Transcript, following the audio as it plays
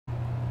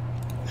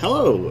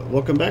Hello,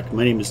 welcome back.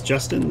 My name is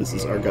Justin. This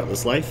is Our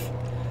Gutless Life,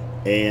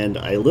 and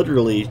I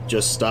literally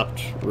just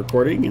stopped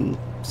recording and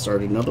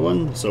started another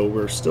one. So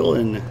we're still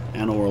in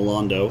Anno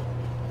Orlando.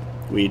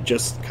 We had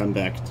just come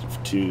back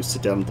to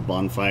sit down at the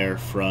bonfire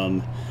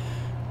from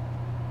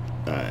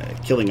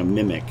killing a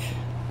mimic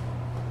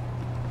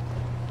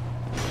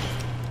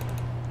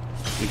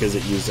because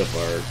it used up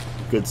our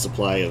good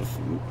supply of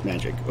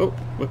magic. Oh,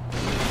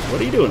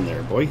 what are you doing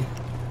there, boy?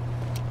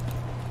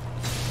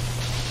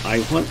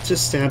 I want to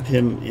stab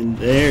him in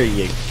there.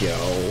 You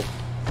go.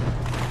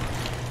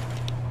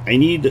 I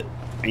need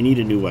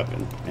a new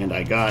weapon, and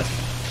I got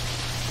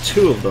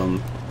two of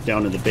them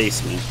down in the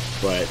basement,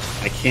 but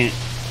I can't.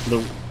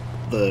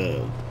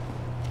 The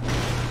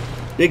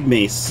big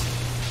mace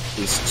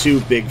is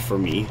too big for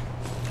me.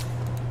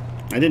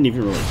 I didn't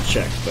even really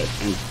check, but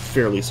I'm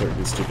fairly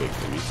certain it's too big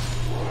for me.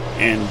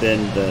 And then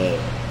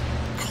the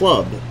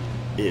club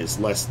is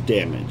less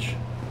damage.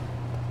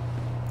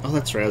 Oh,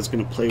 that's right. I was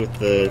going to play with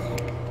the...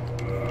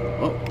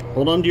 Oh,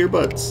 hold on to your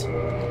butts.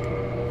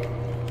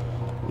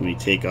 Let me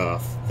take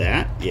off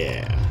that.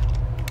 Yeah.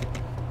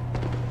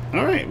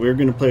 Alright, we're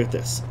going to play with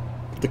this.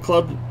 The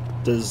club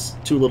does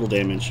too little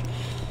damage.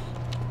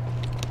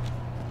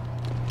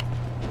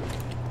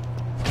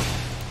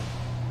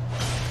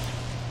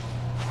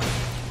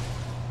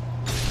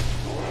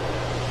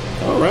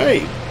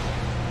 Alright.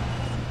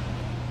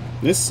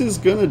 This is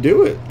going to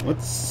do it.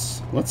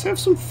 Let's have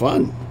some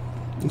fun.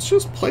 Let's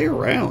just play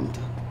around.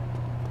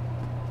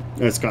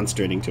 I was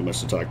concentrating too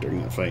much to talk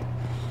during that fight.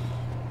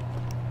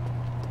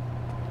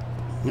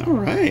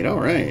 Alright,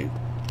 alright.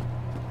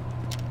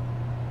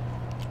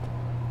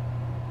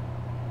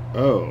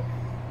 Oh.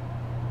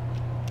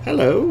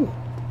 Hello.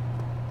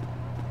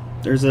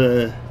 There's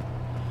a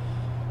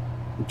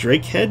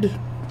Drakehead.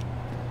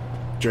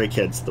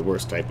 Drakehead's the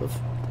worst type of...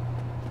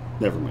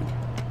 Never mind.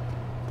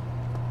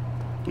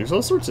 There's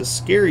all sorts of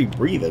scary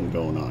breathing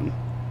going on.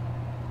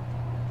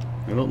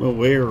 I don't know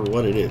where or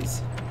what it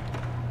is.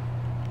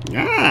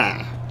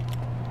 Ah!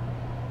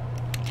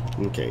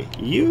 Okay,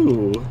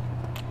 you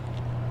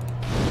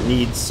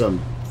need some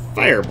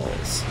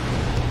fireballs.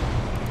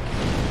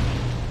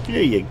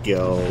 There you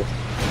go.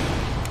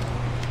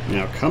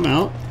 Now come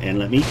out and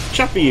let me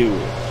chop you.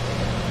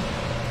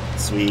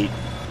 Sweet.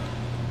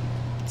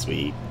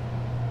 Sweet.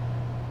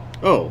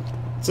 Oh,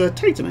 it's a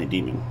Titanite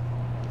demon.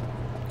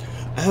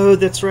 Oh,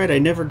 that's right. I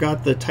never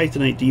got the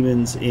Titanite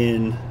demons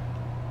in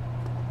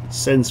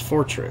Sen's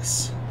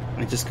Fortress.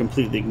 I just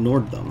completely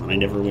ignored them, and I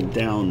never went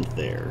down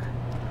there.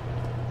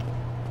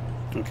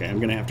 Okay, I'm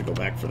gonna have to go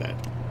back for that.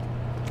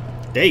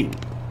 Dang!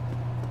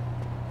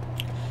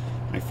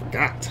 I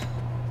forgot.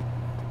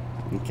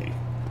 Okay.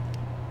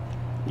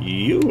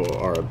 You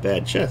are a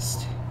bad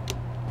chest.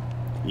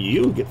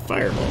 You get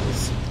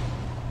fireballs.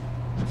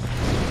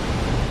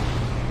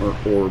 Or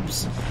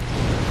orbs.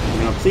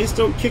 Now, please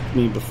don't kick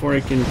me before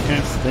I can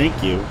cast.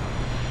 Thank you.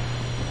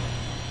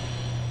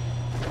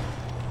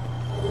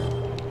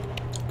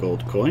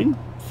 Gold coin.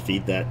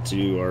 Feed that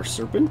to our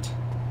serpent.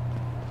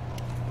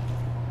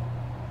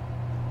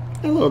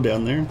 Hello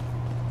down there.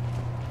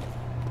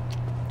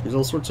 There's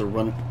all sorts of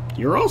run.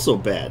 You're also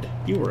bad.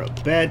 You were a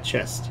bad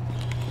chest.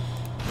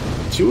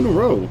 2 in a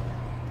row.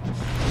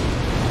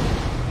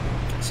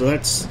 So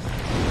that's...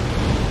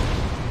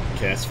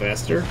 Cast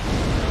faster.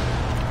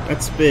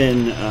 That's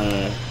been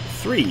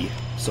 3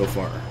 so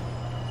far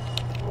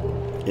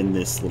in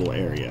this little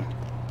area.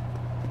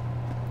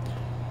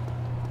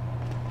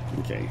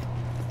 Okay.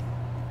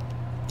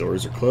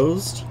 Doors are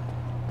closed.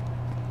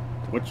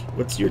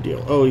 What's your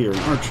deal? Oh, you're an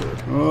archer.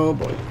 Oh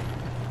boy.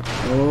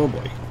 Oh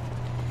boy.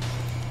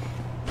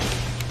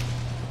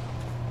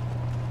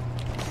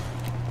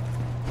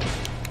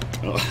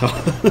 Oh.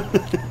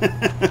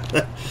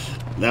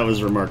 That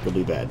was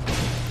remarkably bad.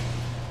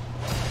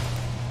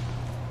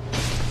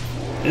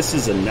 This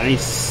is a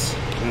nice...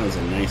 That was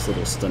a nice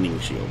little stunning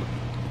shield.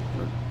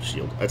 Or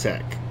shield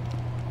attack.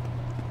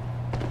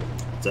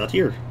 It's out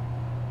here.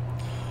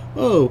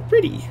 Oh,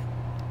 pretty.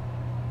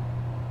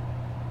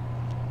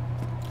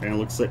 Kind of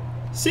looks like...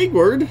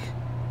 Sigurd!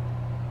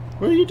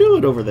 What are you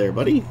doing over there,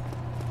 buddy?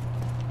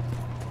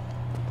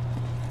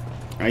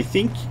 I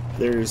think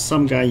there's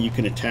some guy you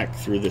can attack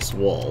through this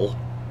wall.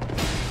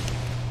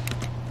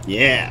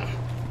 Yeah!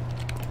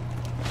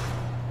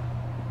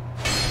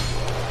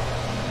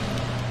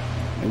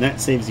 And that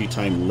saves you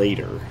time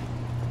later.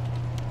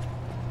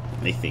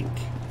 I think.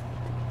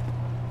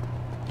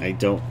 I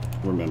don't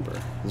remember.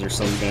 Is there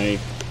some guy...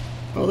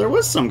 Oh, there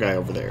was some guy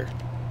over there.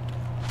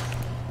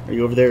 Are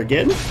you over there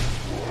again?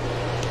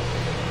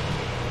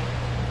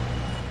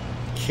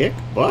 Kick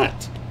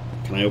butt.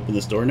 Can I open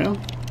this door now?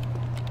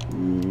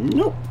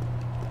 Nope.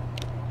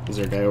 Is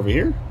there a guy over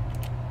here?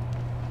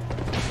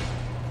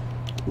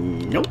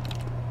 Nope.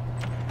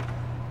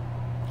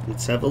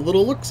 Let's have a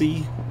little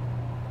look-see.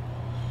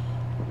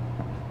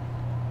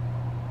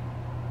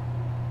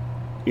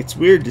 It's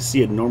weird to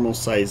see a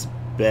normal-sized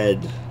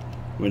bed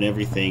when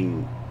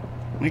everything...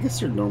 I guess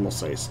they're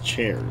normal-sized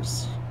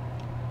chairs.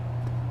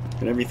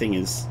 But everything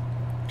is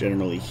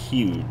generally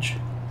huge.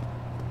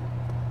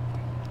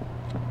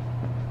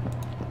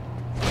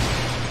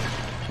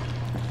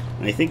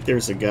 And I think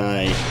there's a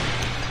guy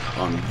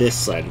on this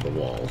side of the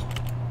wall.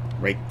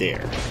 Right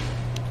there.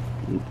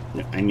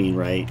 I mean,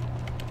 right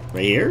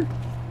here?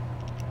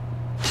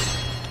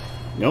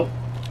 Nope.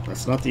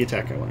 That's not the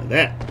attack I wanted.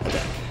 That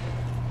attack.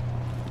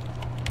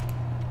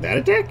 That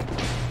attack?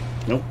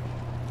 Nope.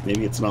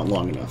 Maybe it's not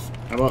long enough.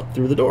 How about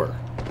through the door?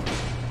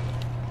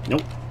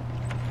 Nope.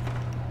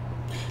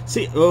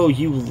 See, oh,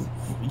 you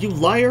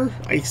liar!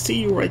 I see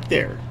you right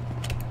there.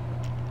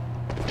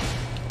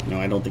 No,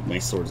 I don't think my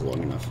sword's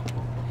long enough.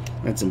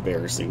 That's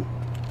embarrassing.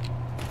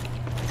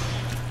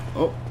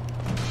 Oh,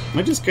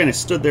 I just kind of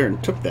stood there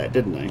and took that,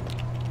 didn't I?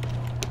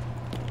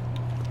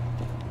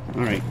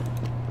 Alright.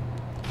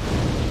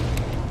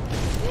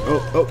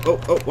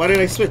 Oh, why did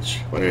I switch?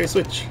 Why did I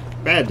switch?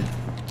 Bad.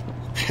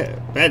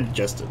 Bad,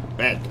 Justin.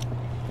 Bad.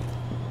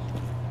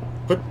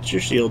 Put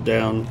your shield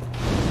down.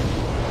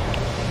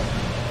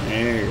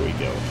 There we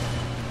go.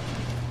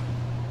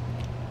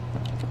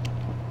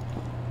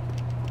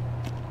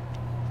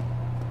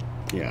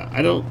 Yeah,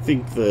 I don't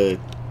think the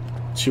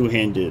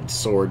two-handed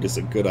sword is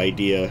a good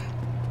idea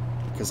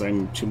because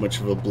I'm too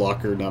much of a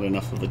blocker, not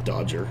enough of a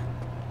dodger.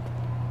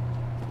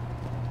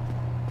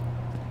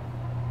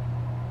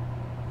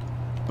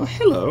 Oh,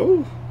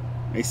 hello.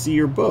 I see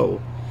your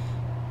bow.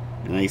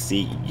 And I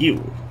see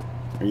you.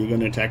 Are you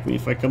going to attack me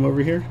if I come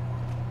over here?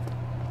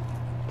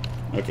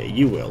 Okay,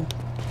 you will.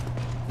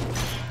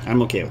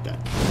 I'm okay with that.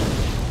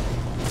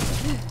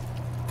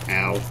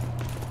 Ow.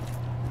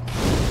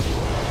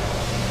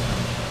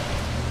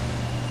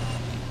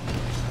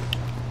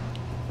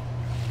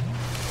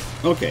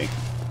 Okay.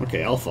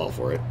 Okay, I'll fall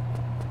for it.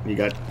 You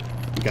got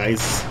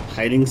guys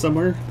hiding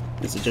somewhere?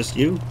 Is it just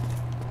you?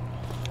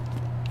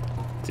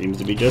 Seems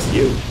to be just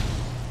you.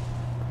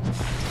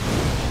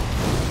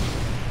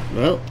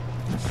 Well,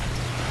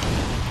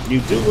 you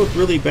do look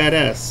really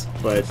badass,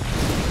 but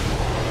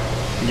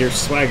your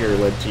swagger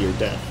led to your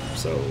death,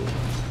 so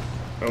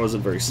that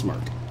wasn't very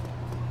smart.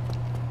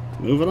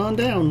 Moving on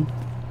down.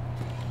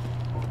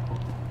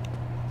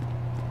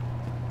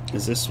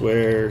 Is this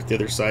where the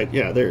other side?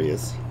 Yeah, there he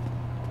is.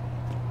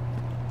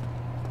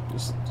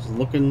 Just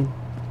looking.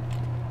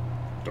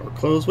 Door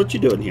closed. What you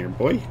doing here,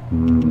 boy?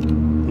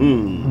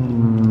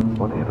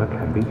 Whatever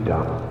can be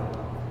done.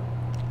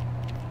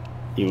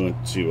 You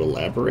want to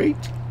elaborate?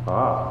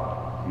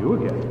 Ah, you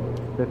again.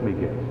 Let me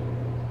guess.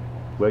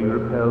 Were you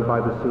repelled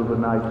by the Silver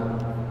Knights?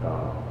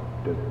 Ah,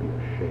 don't be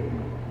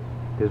ashamed.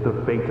 Tis the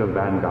fate of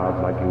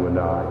vanguards like you and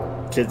I.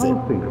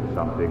 I'll think of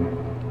something.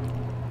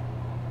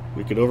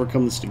 We could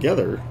overcome this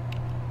together.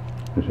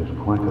 This is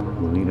quite a...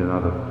 We'll need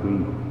another 3.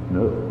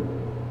 No,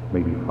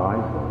 maybe 5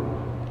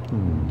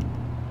 bodies.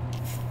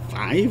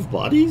 5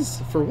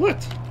 bodies? For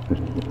what?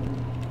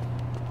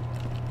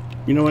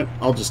 You know what?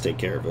 I'll just take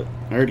care of it.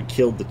 I already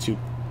killed the two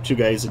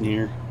guys in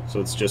here,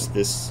 so it's just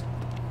this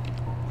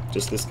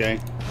guy.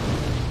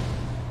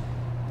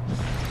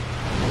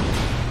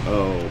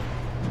 Oh.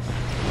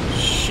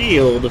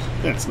 Shield?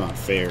 That's not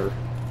fair.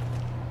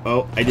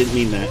 Oh, I didn't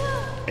mean that.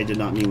 I did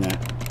not mean that.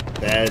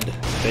 Bad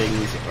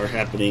things are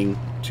happening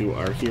to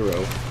our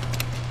hero.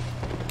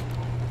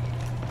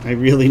 I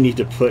really need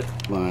to put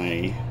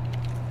my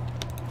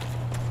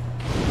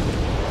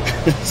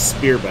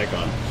spear back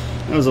on.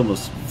 That was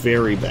almost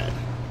very bad.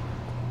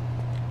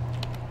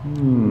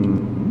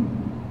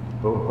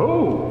 Oh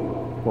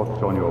ho!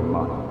 What's on your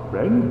mind,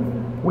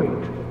 friend? Wait.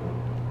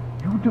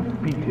 You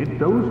defeated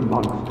those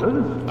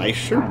monsters? I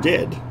sure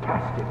did.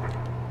 Fantastic.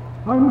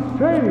 I'm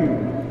saved.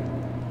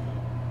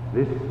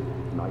 This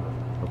Knight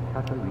of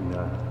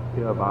Katarina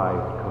hereby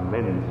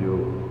commends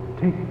you.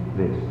 Take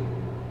this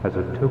as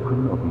a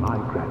token of my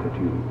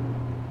gratitude.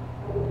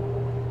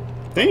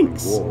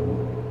 Thanks.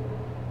 Warned.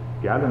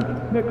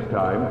 Gallant, next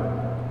time,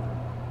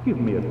 give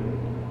me a...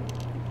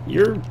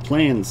 Your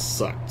plan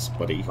sucked,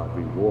 buddy. But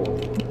be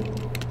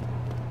warned.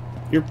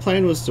 Your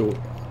plan was to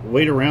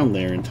wait around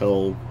there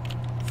until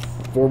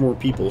 4 more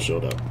people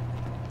showed up.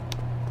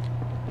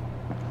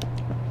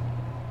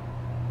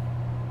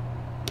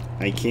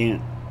 I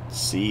can't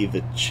see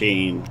the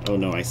chain. Oh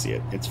no, I see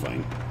it. It's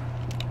fine.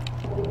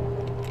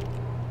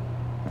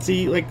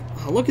 See, like,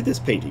 oh, look at this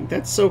painting.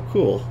 That's so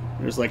cool.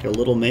 There's like a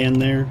little man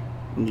there,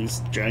 and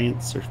these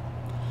giants are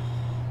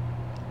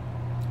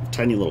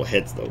tiny little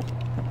heads, though.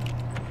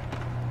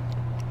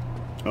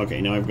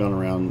 Okay, now I've gone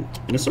around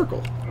in a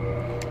circle.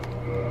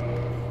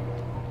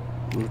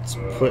 Let's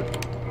put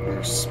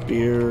our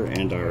spear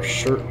and our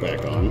shirt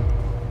back on.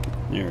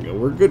 There we go.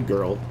 We're a good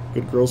girl.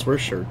 Good girls wear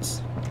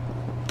shirts.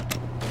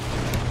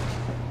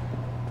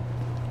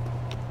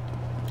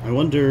 I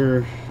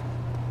wonder...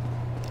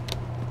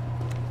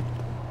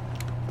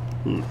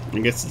 I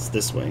guess it's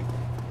this way.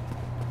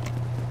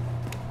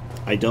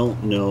 I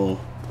don't know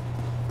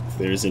if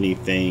there's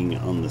anything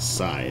on the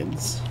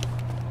sides.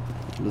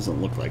 It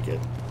doesn't look like it.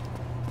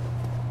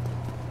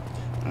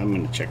 I'm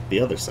going to check the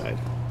other side.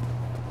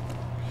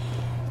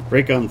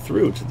 Break on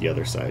through to the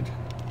other side.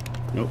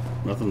 Nope,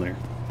 nothing there.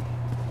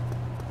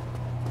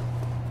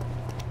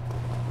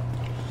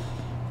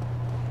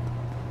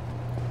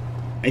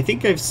 I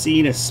think I've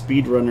seen a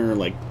speedrunner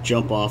like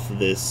jump off of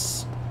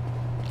this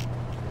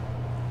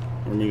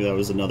Or maybe that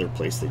was another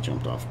place they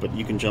jumped off. But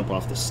you can jump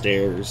off the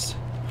stairs.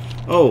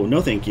 Oh,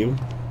 no thank you.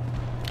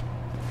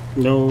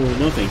 No,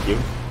 no thank you.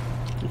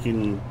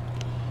 You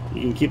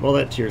can keep all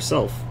that to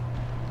yourself.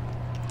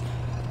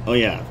 Oh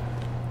yeah,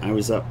 I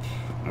was up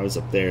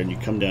there, and you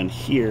come down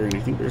here, and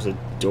I think there's a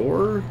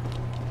door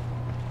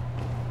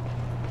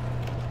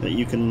that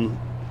you can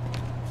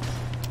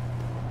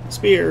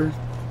spear.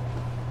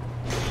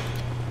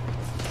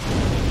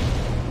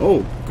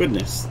 Oh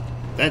goodness,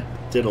 that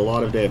did a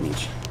lot of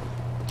damage.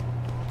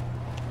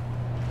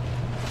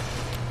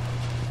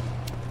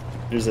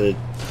 There's a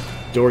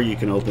door you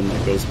can open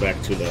that goes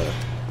back to the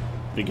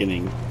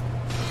beginning.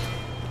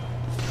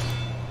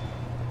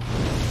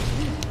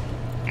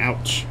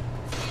 Ouch.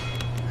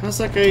 How's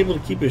that guy able to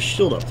keep his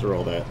shield up through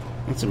all that?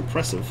 That's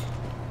impressive.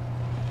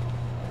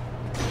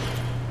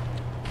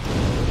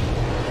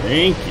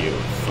 Thank you.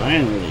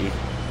 Finally.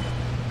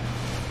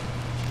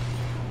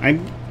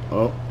 I'm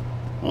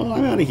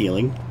out of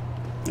healing.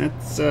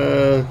 That's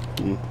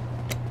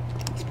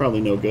it's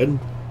probably no good.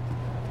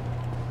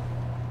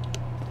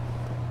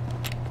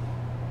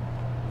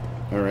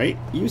 Alright,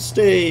 you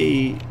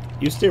stay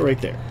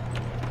right there.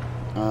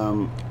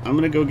 I'm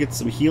gonna go get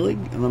some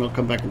healing, and then I'll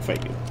come back and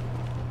fight you.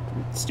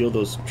 Steal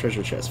those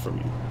treasure chests from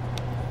you.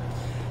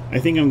 I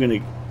think I'm gonna...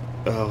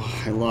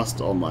 Oh, I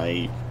lost all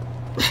my...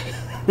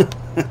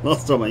 I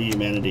lost all my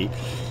humanity.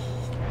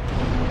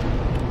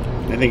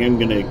 I think I'm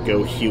gonna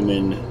go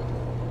human,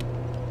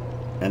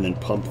 and then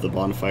pump the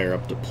bonfire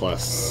up to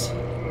plus.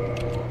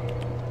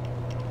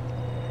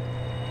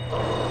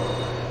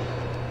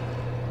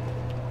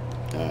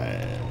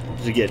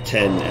 To get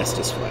 10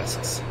 Estus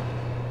flasks.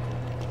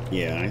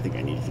 Yeah, I think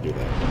I need to do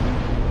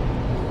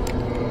that.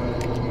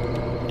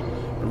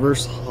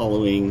 Reverse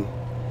hollowing,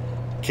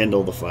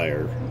 kindle the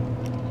fire.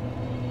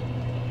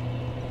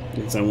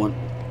 Because I want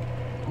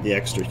the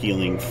extra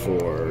healing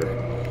for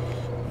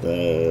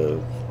the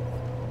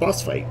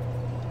boss fight.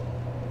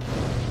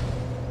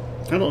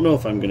 I don't know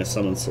if I'm going to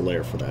summon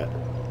Solaire for that.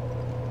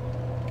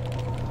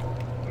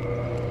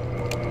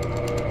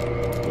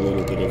 A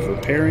little bit of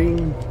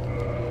repairing.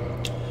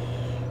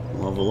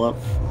 Level up.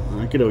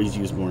 I could always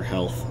use more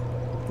health.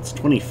 It's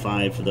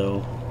 25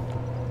 though.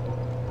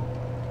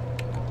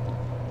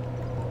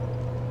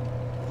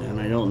 And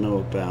I don't know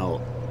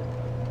about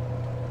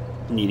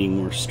needing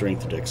more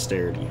strength or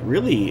dexterity.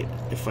 Really,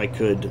 if I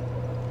could...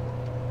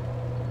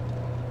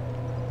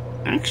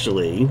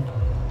 Actually...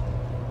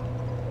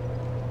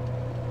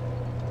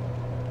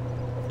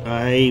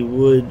 I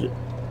would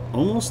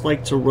almost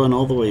like to run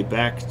all the way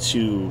back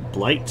to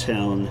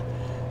Blighttown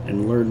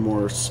and learn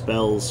more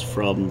spells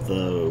from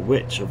the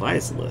Witch of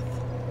Izalith.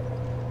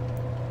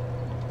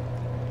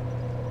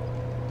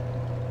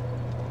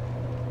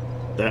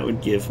 That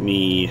would give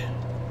me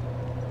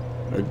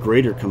a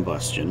greater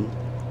combustion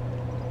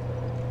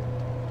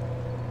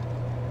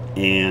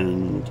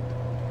and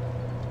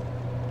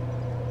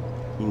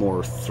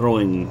more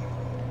throwing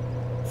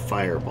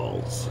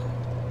fireballs.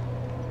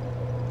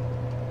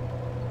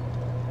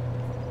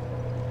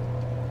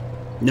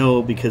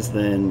 No, because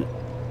then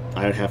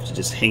I would have to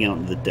just hang out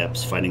in the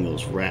depths fighting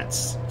those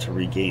rats to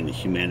regain the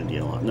humanity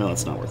a lot. No,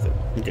 it's not worth it.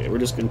 Okay, we're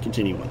just going to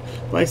continue on.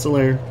 Bye,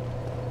 Solaire.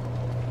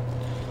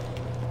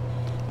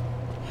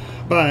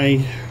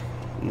 Bye.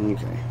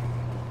 Okay.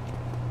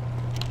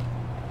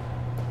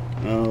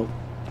 Oh,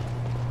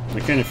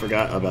 I kind of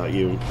forgot about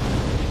you.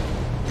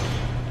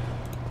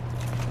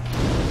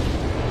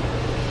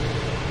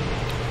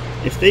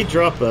 If they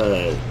drop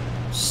a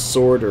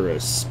sword or a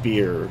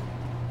spear,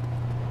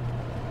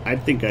 I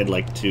think I'd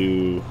like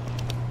to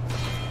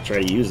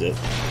try to use it.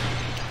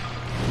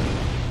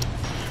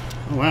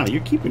 Oh wow,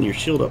 you're keeping your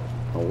shield up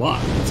a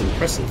lot. That's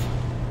impressive.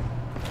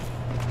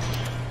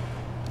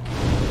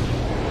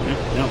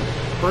 Now,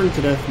 burn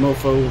to death,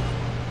 mofo.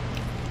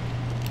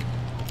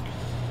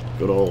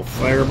 Good old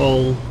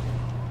fireball.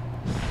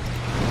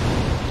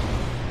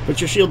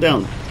 Put your shield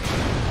down.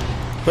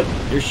 Put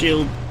your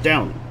shield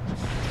down.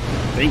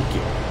 Thank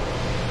you.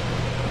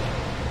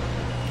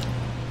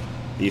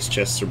 These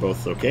chests are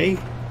both okay.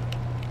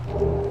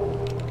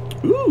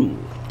 Ooh.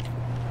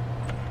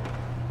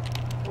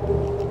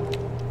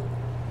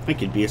 I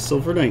could be a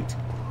silver knight.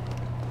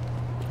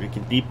 I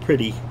could be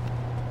pretty.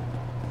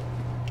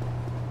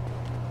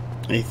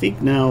 I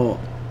think now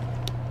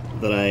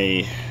that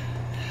I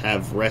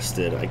have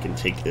rested, I can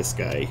take this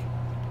guy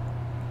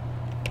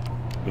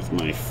with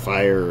my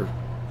fire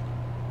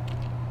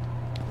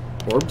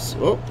orbs.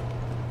 Oh.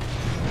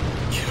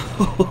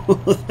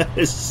 That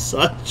is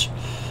such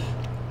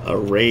a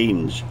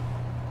range.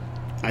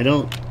 I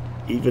don't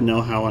even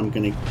know how I'm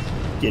going to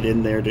get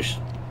in there to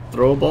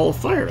throw a ball of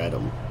fire at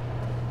him.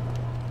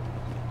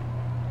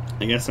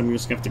 I guess I'm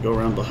just going to have to go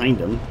around behind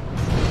him.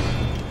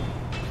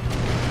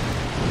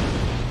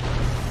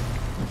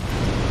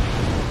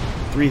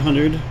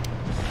 $300.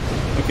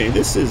 Okay,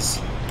 this is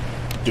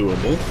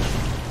doable.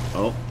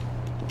 Oh.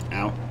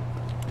 Ow.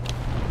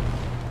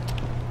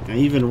 I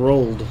even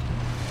rolled.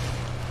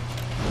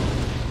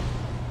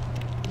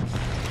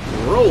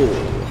 Roll!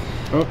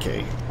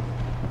 Okay.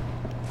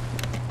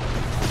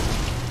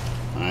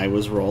 I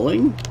was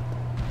rolling.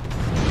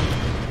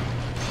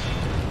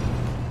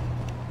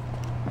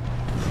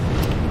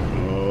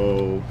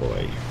 Oh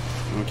boy.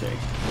 Okay.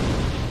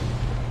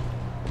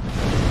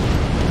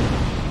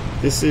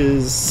 This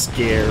is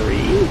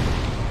scary.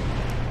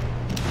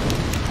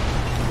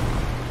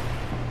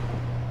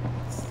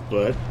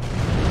 But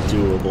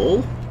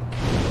doable.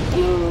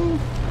 Hello.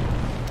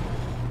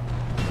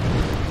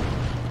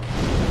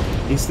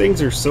 These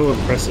things are so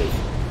impressive.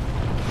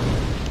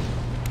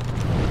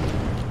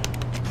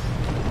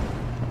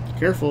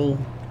 Careful.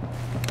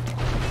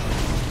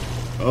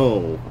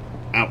 Oh,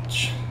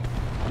 ouch.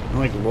 I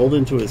like rolled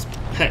into his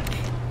pec.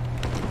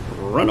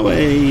 Run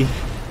away.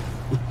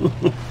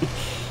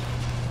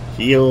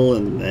 Heal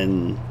and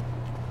then...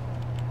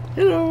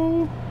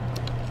 Hello.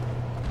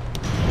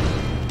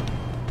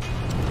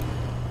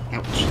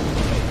 Ouch.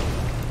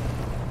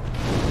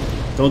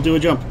 Don't do a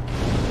jump.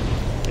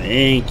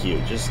 Thank you.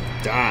 Just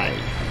die.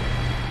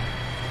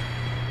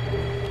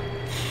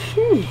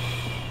 Whew.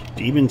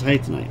 Demon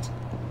Titanite.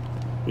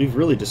 We've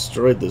really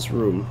destroyed this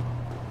room.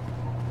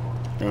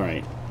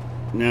 Alright.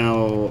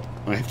 Now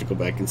I have to go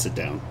back and sit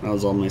down. That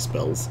was all my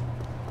spells.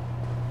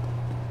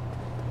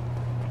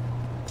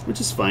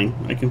 Which is fine.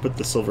 I can put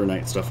the Silver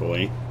Knight stuff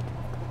away.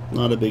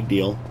 Not a big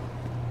deal.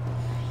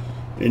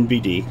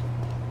 NBD.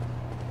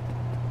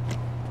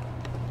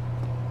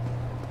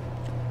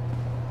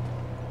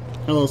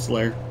 Hello,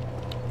 Slayer.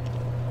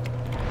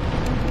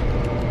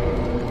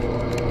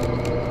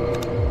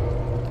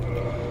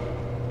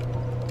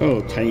 Oh,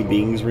 Tiny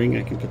Being's ring.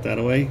 I can put that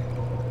away.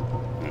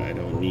 I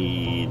don't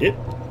need it.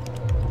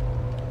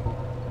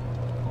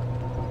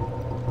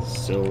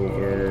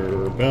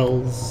 Silver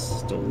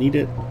bells. Don't need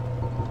it.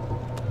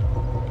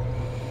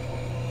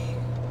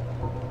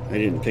 I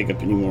didn't pick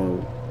up any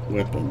more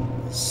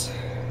weapons.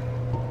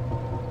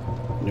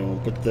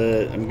 No, but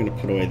I'm gonna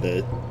put away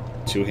the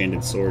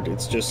two-handed sword.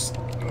 It's just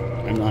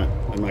I'm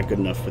not good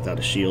enough without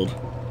a shield.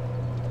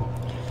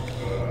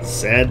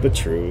 Sad but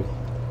true.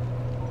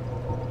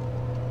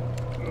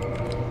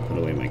 Put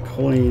away my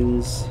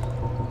coins.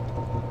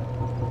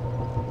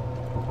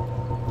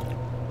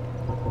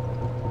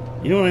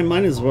 You know what, I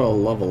might as well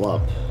level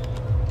up.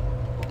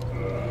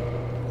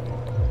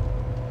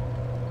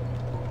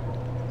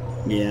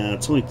 Yeah,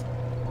 it's only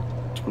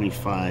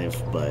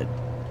 25, but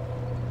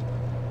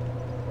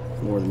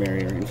more the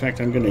merrier. In fact,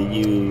 I'm gonna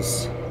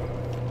use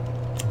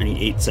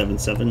any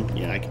 877.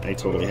 Yeah, I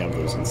totally have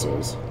those in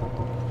souls.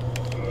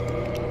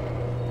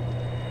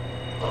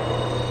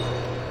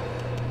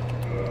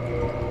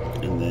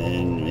 And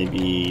then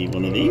maybe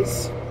one of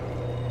these.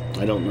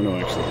 I don't know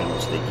actually how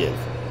much they give.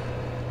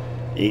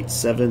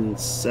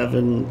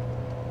 877.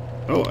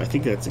 Oh, I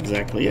think that's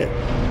exactly it.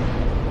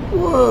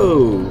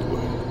 Whoa!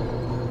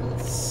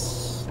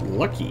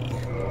 Lucky.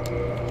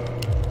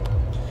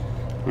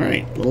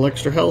 Alright, a little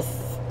extra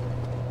health.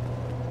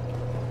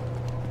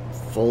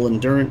 Full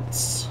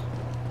endurance.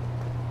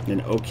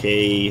 And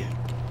okay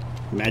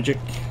magic.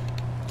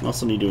 I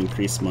also need to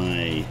increase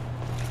my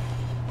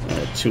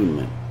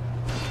attunement.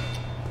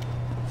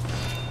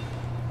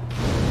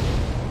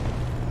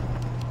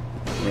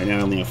 Right now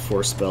I only have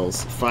 4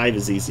 spells. 5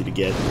 is easy to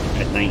get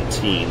at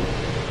 19.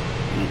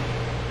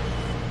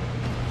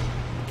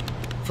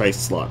 5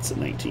 slots at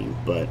 19,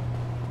 but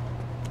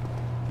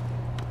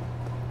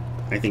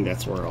I think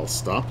that's where I'll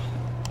stop.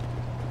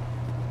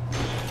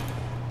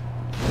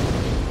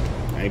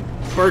 I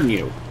pardon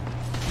you.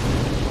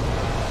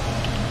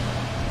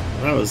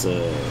 That was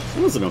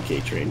an okay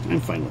trade. I'm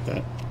fine with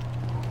that.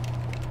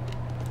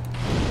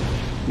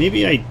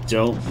 Maybe I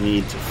don't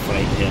need to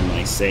fight him,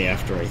 I say,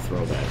 after I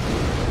throw that.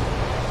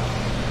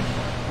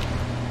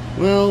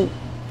 Well,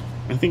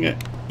 I think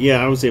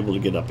yeah, I was able to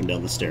get up and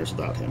down the stairs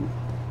without him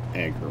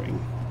aggroing.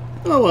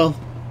 Oh well.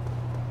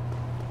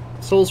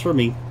 Souls for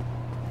me.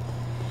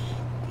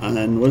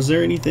 And was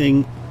there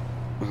anything...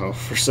 Oh,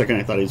 for a second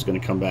I thought he was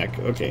going to come back.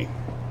 Okay.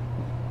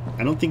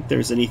 I don't think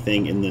there's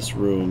anything in this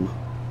room.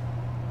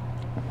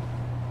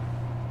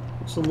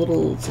 It's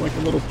like a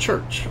little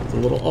church with a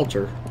little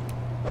altar.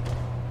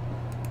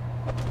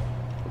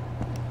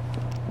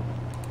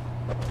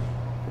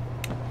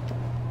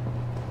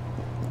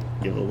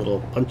 Give it a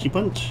little punchy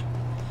punch.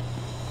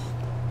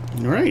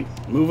 Alright,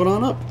 moving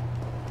on up.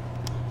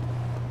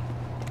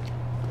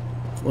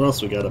 What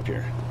else we got up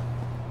here?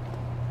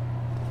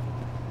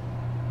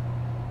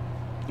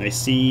 I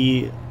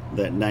see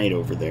that knight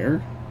over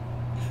there.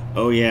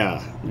 Oh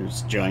yeah,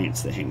 there's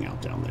giants that hang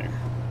out down there.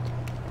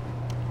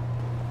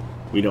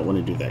 We don't want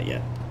to do that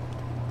yet.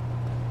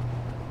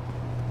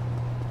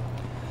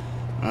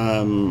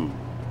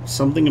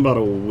 Something about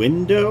a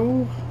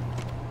window?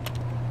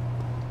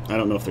 I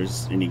don't know if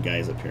there's any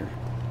guys up here.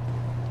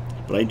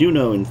 But I do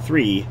know in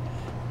 3,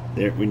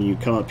 when you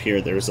come up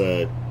here, there's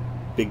a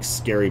big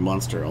scary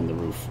monster on the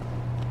roof.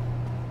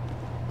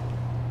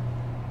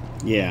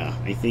 Yeah,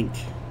 I think...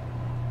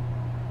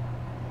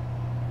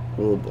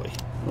 Oh boy.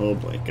 Oh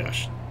boy.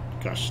 Gosh.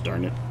 Gosh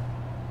darn it.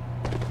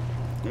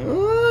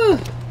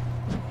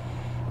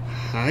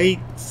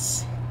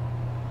 Heights.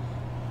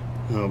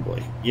 Oh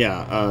boy.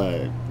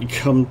 Yeah, you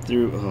come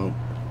through... Oh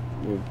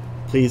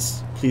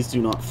Please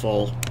do not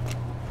fall.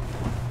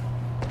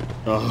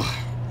 Ugh.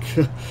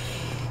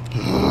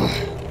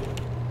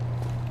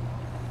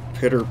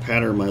 Pitter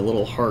patter my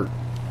little heart.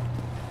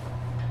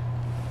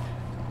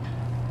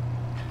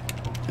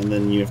 And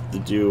then you have to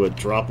do a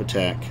drop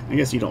attack. I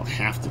guess you don't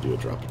have to do a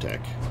drop attack.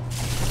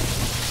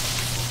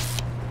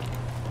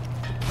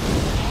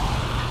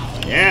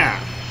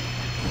 Yeah!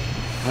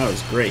 That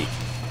was great.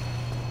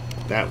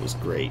 That was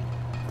great.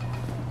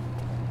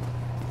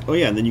 Oh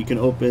yeah, and then you can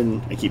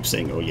open... I keep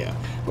saying, oh yeah.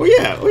 Oh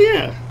yeah, oh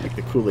yeah! Like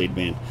the Kool-Aid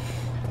man.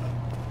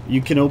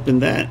 You can open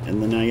that,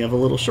 and then now you have a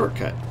little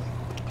shortcut.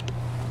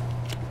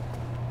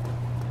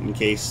 In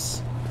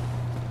case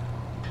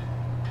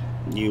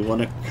you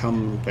want to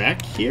come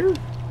back here?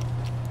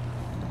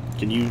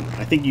 Can you...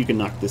 I think you can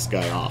knock this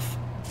guy off.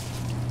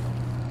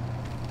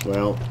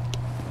 Well,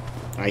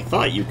 I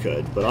thought you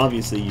could, but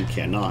obviously you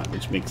cannot,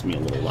 which makes me a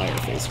little liar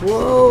face.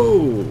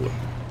 Whoa!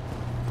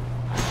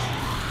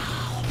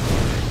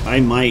 I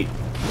might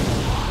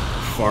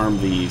farm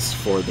these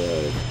for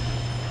the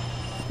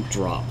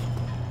drop.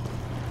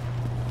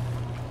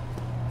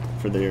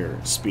 For their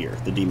spear,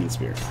 the demon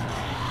spear.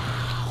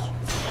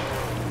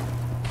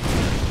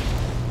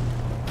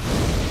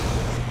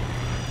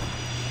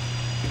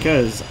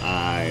 Because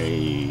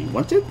I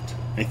want it.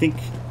 I think...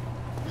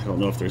 I don't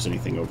know if there's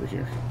anything over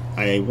here.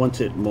 I want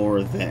it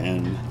more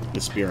than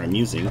the spear I'm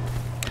using.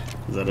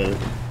 Is that a...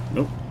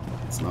 Nope.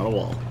 It's not a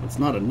wall. It's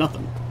not a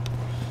nothing.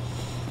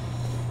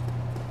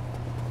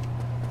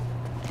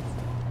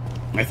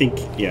 I think,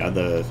 yeah,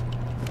 the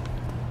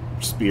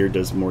spear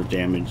does more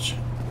damage.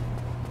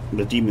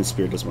 The demon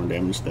spear does more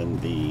damage than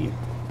the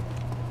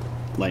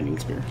lightning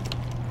spear.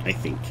 I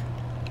think.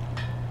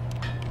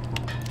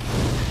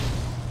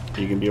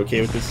 You can be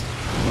okay with this?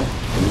 Nope,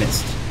 I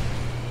missed.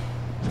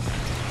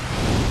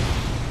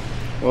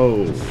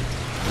 Whoa.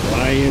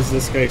 Why is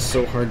this guy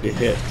so hard to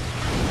hit?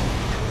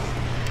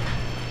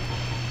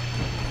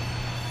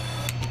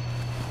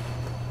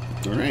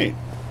 Alright.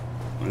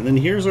 And then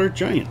here's our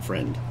giant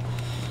friend.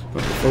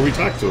 But before we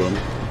talk to him...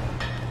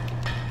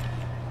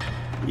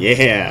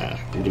 Yeah!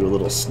 We do a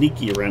little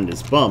sneaky around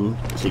his bum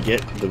to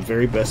get the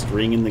very best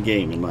ring in the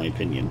game, in my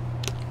opinion.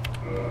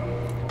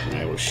 And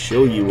I will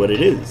show you what it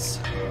is.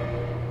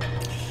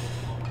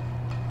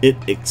 It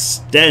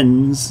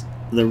extends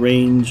the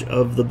range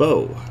of the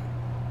bow.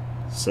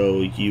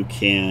 So you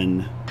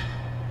can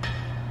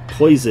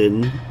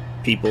poison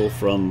people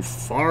from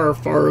far,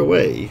 far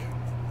away.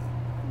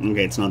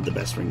 Okay, it's not the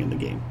best ring in the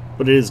game,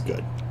 but it is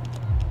good.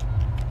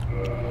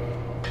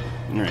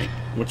 Alright,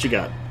 what you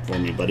got for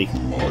me, buddy?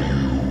 Who are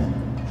you?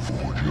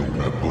 Forge your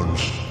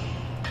weapons.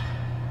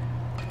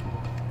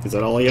 Is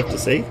that all you have to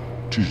say?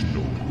 'Tis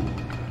no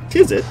good.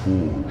 Tis it?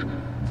 Forge.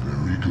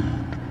 Very good.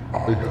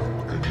 I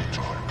help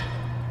anytime.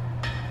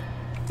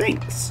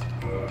 Thanks.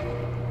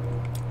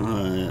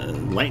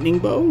 Lightning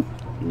bow?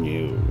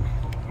 No.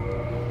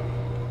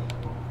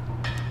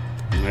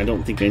 I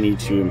don't think I need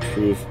to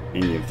improve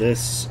any of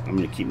this. I'm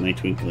going to keep my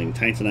twinkling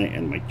titanite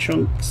and my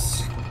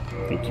chunks.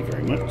 Thank you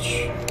very much.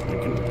 I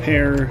can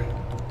repair.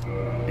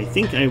 I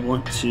think I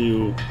want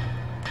to...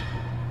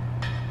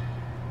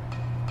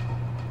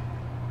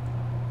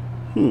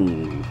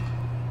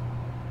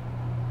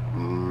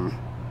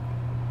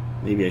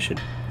 Maybe I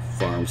should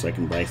farm so I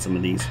can buy some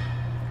of these.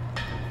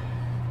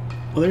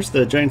 Well, there's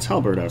the giant's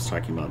halberd I was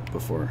talking about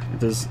before. It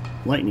does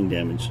lightning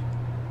damage.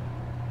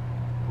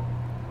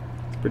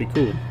 It's pretty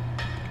cool.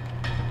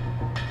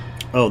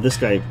 Oh, this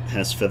guy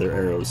has feather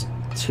arrows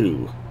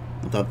too.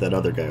 I thought that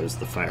other guy was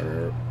the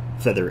feather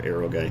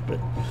arrow guy, but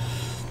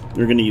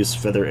we're going to use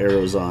feather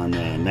arrows on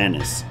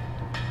Manus.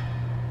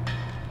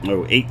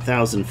 Oh,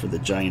 8,000 for the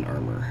giant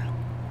armor.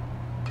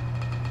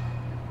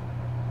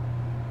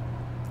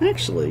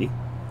 Actually,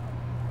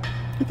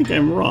 I think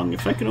I'm wrong.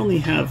 If I can only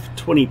have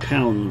 20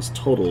 pounds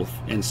total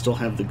and still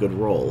have the good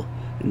roll,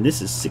 and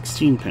this is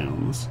 16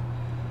 pounds,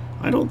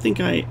 I don't think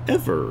I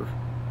ever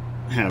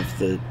have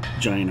the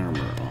giant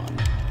armor on.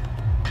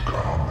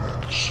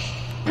 Comments.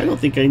 I don't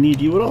think I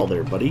need you at all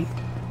there, buddy.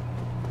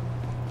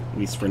 At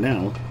least for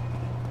now.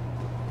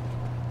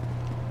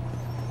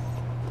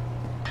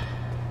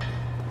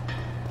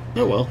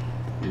 Oh well.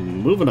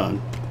 Moving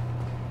on.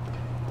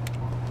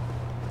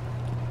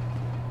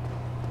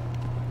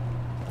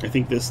 I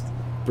think this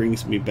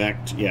brings me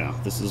back to... Yeah,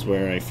 this is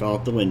where I fell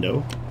out the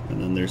window. And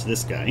then there's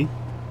this guy.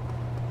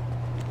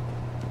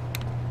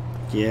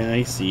 Yeah,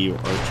 I see you,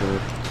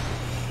 Archer.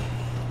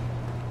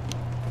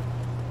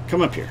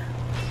 Come up here.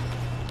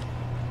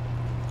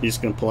 You're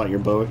just gonna pull out your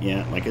bow?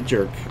 Yeah, like a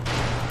jerk.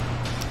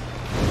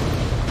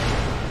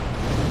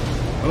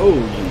 Oh,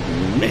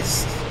 you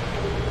missed.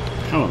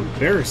 How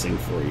embarrassing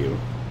for you.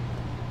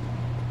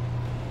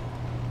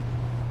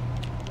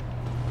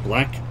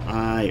 Black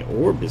eye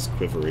orb is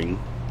quivering.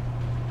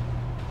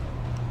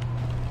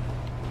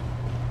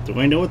 Do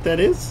I know what that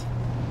is?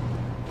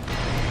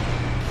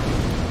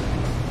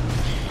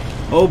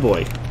 Oh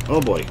boy. Oh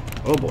boy.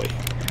 Oh boy.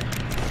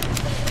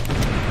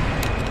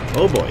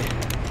 Oh boy.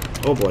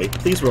 Oh boy.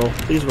 Please roll.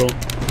 Please roll.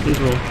 Please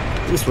roll.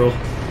 Please roll.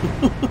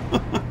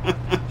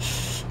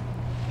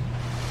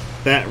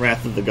 That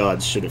Wrath of the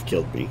Gods should have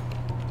killed me.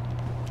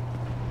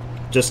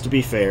 Just to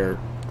be fair,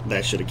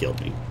 that should have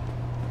killed me.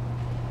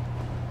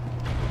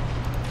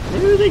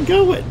 Where are they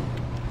going?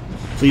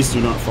 Please do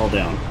not fall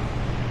down.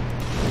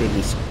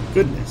 Goodness,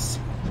 goodness.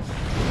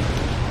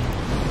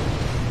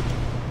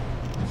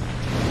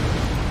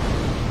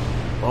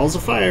 Balls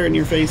of fire in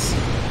your face.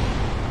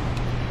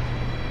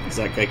 Is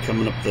that guy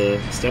coming up the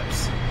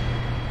steps?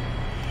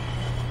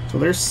 So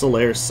there's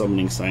Solaire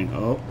summoning sign.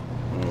 Oh,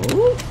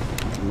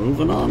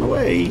 moving on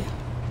away.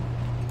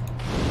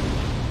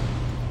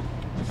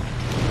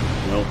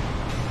 Nope.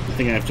 I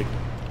think I have to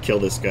kill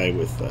this guy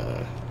with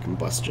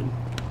combustion.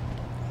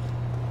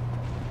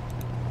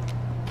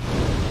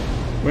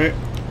 Where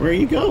are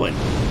you going?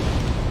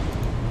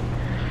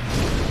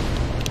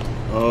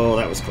 Oh,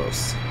 that was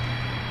close.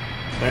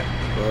 That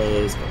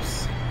was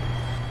close.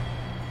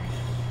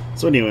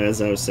 So anyway,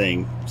 as I was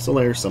saying,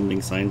 Solaire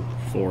summoning sign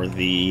for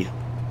the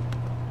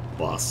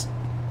boss.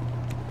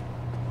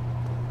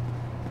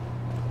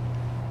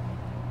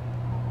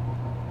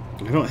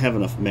 I don't have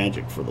enough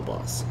magic for the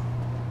boss.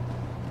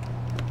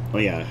 Oh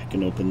yeah, I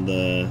can open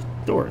the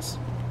doors.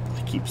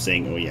 I keep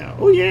saying, oh yeah,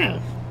 oh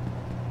yeah.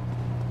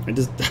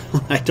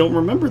 I don't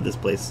remember this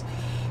place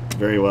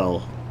very well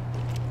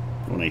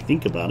when I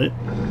think about it.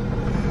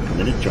 And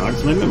then it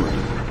jogs my memory.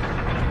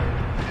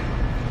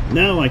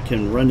 Now I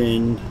can run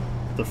in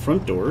the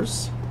front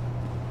doors.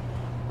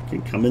 I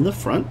can come in the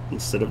front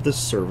instead of the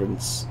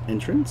servant's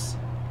entrance.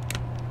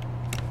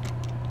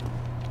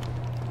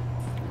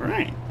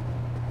 Alright.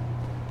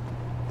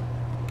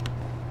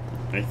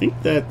 I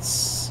think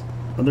that's,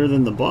 other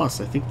than the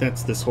boss, I think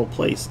that's this whole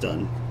place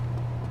done.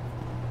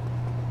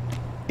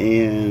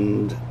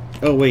 And,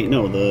 oh wait,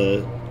 no,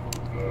 the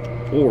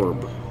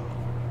orb.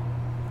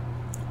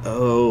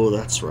 Oh,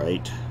 that's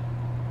right.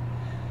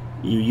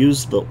 You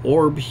use the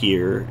orb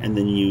here, and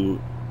then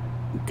you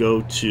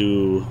go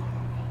to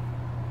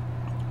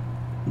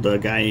the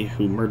guy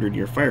who murdered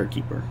your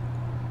firekeeper,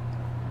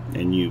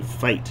 and you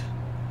fight.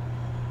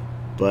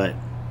 But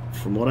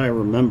from what I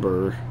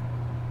remember,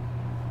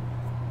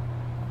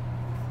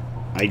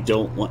 I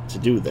don't want to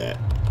do that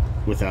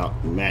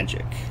without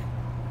magic.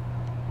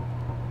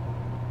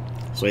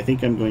 So I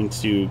think I'm going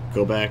to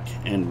go back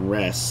and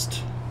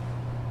rest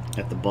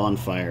at the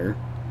bonfire.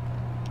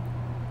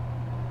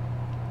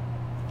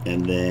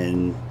 And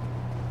then,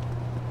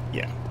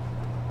 yeah.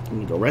 I'm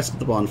going to go rest at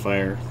the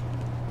bonfire.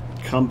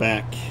 Come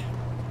back.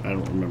 I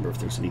don't remember if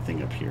there's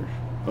anything up here.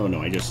 Oh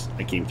no, I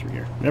came through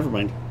here. Never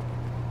mind.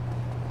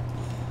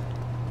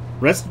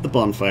 Rest at the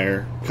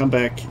bonfire. Come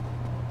back.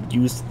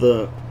 Use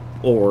the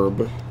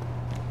orb,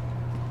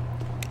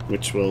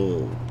 which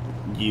will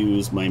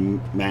use my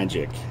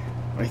magic.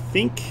 I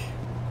think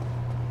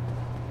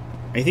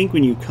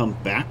when you come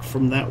back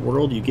from that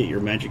world, you get your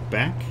magic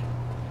back,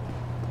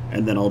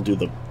 and then I'll do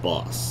the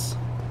boss.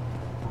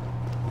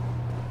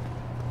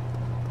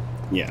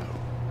 Yeah.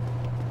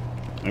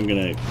 I'm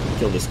gonna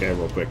kill this guy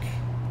real quick.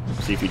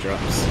 See if he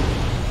drops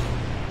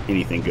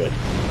anything good.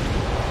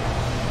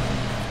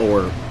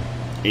 Or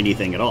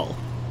anything at all.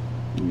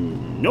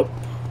 Nope.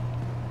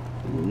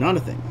 Not a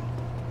thing.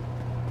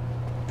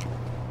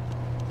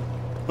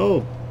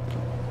 Oh.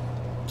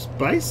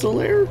 Spy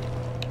Solaire?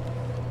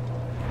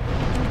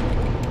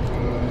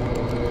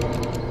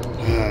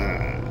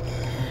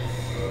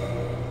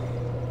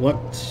 What?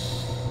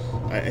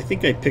 I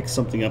think I picked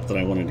something up that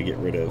I wanted to get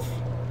rid of.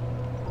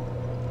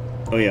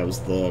 Oh yeah, it was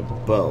the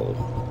bow.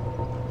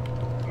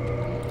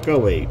 Go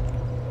away,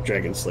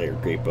 Dragon Slayer,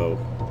 Great Bow.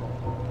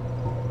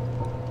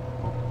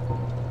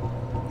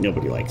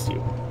 Nobody likes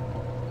you.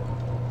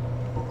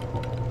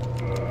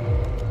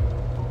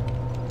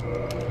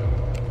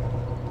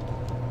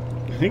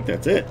 I think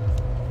that's it.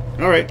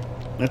 Alright,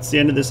 that's the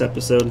end of this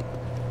episode.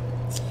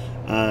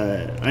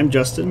 I'm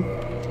Justin.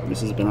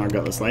 This has been Our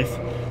Gutless Life.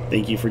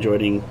 Thank you for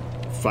joining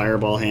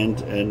Fireball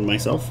Hand and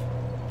myself.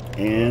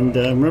 And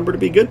remember to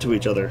be good to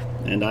each other.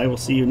 And I will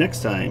see you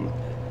next time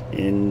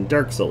in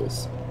Dark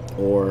Souls,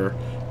 or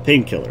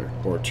Painkiller,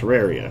 or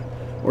Terraria,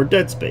 or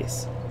Dead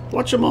Space.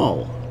 Watch them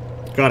all.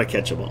 Gotta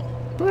catch them all.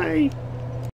 Bye.